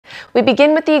We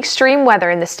begin with the extreme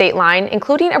weather in the state line,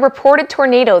 including a reported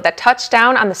tornado that touched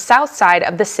down on the south side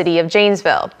of the city of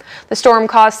Janesville. The storm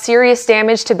caused serious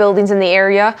damage to buildings in the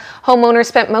area. Homeowners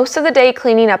spent most of the day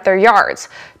cleaning up their yards.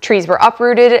 Trees were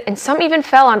uprooted and some even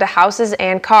fell onto houses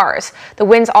and cars. The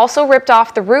winds also ripped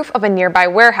off the roof of a nearby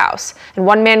warehouse. And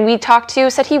one man we talked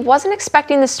to said he wasn't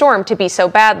expecting the storm to be so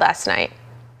bad last night.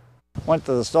 Went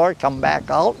to the store, come back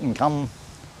out and come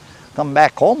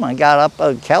back home. I got up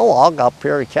at Kellogg, up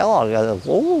here at Kellogg. I said,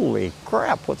 holy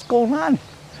crap, what's going on?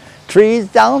 Trees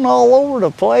down all over the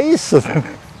place.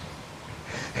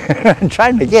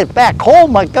 Trying to get back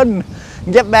home, I couldn't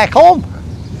get back home.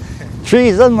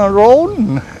 Trees on the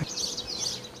road.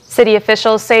 City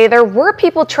officials say there were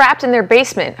people trapped in their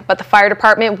basement, but the fire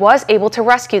department was able to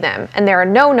rescue them, and there are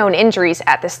no known injuries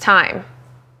at this time.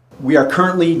 We are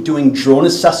currently doing drone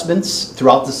assessments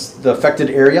throughout the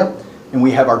affected area, and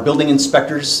we have our building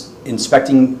inspectors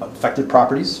inspecting affected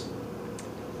properties.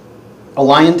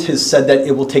 Alliant has said that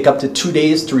it will take up to 2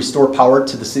 days to restore power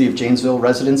to the city of Janesville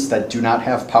residents that do not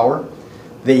have power.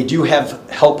 They do have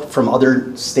help from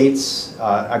other states.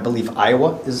 I believe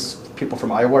people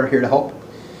from Iowa are here to help.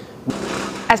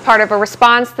 As part of a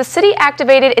response, the city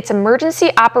activated its Emergency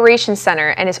Operations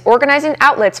Center and is organizing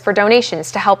outlets for donations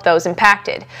to help those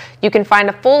impacted. You can find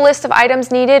a full list of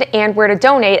items needed and where to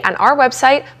donate on our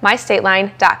website,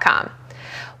 mystateline.com.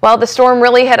 Well, the storm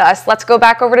really hit us. Let's go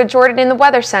back over to Jordan in the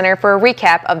Weather Center for a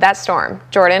recap of that storm.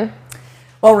 Jordan?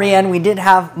 Well, Rianne, we did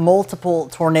have multiple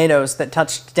tornadoes that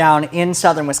touched down in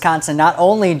southern Wisconsin, not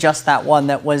only just that one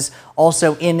that was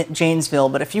also in Janesville,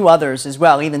 but a few others as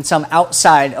well, even some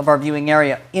outside of our viewing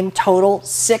area. In total,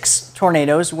 6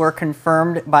 tornadoes were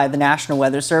confirmed by the National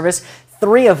Weather Service,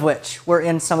 3 of which were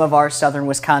in some of our southern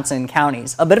Wisconsin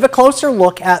counties. A bit of a closer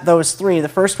look at those 3. The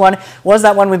first one was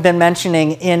that one we've been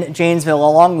mentioning in Janesville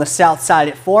along the south side.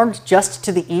 It formed just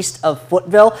to the east of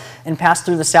Footville and passed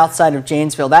through the south side of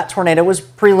Janesville. That tornado was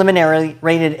preliminarily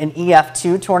rated an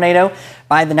EF2 tornado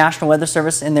by the National Weather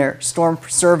Service in their storm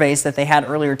surveys that they had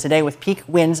earlier today, with peak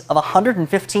winds of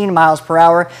 115 miles per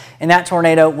hour, and that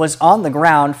tornado was on the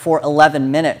ground for 11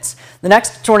 minutes. The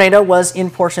next tornado was in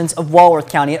portions of Walworth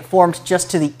County. It formed just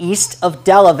to the east of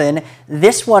Delavan.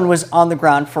 This one was on the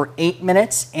ground for 8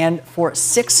 minutes and for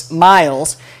 6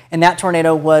 miles. And that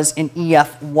tornado was an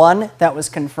EF1 that was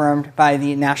confirmed by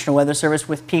the National Weather Service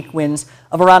with peak winds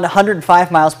of around 105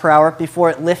 miles per hour before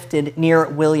it lifted near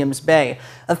Williams Bay.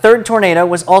 A third tornado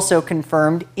was also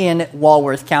confirmed in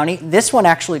Walworth County. This one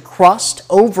actually crossed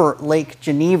over Lake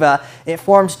Geneva. It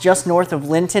formed just north of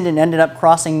Linton and ended up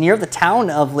crossing near the town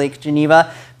of Lake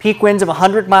Geneva. Peak winds of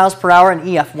 100 miles per hour, an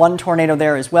EF1 tornado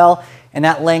there as well. And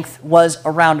that length was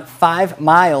around 5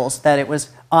 miles that it was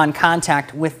on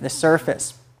contact with the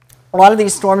surface. A lot of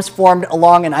these storms formed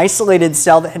along an isolated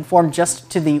cell that had formed just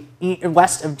to the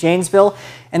west of Janesville,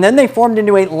 and then they formed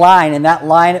into a line, and that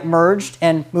line merged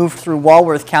and moved through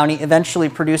Walworth County, eventually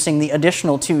producing the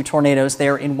additional 2 tornadoes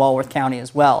there in Walworth County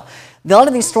as well. A lot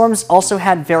of these storms also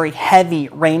had very heavy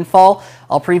rainfall.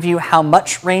 I'll preview how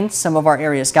much rain some of our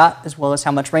areas got, as well as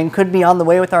how much rain could be on the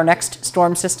way with our next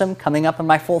storm system coming up in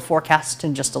my full forecast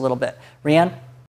in just a little bit. Rianne?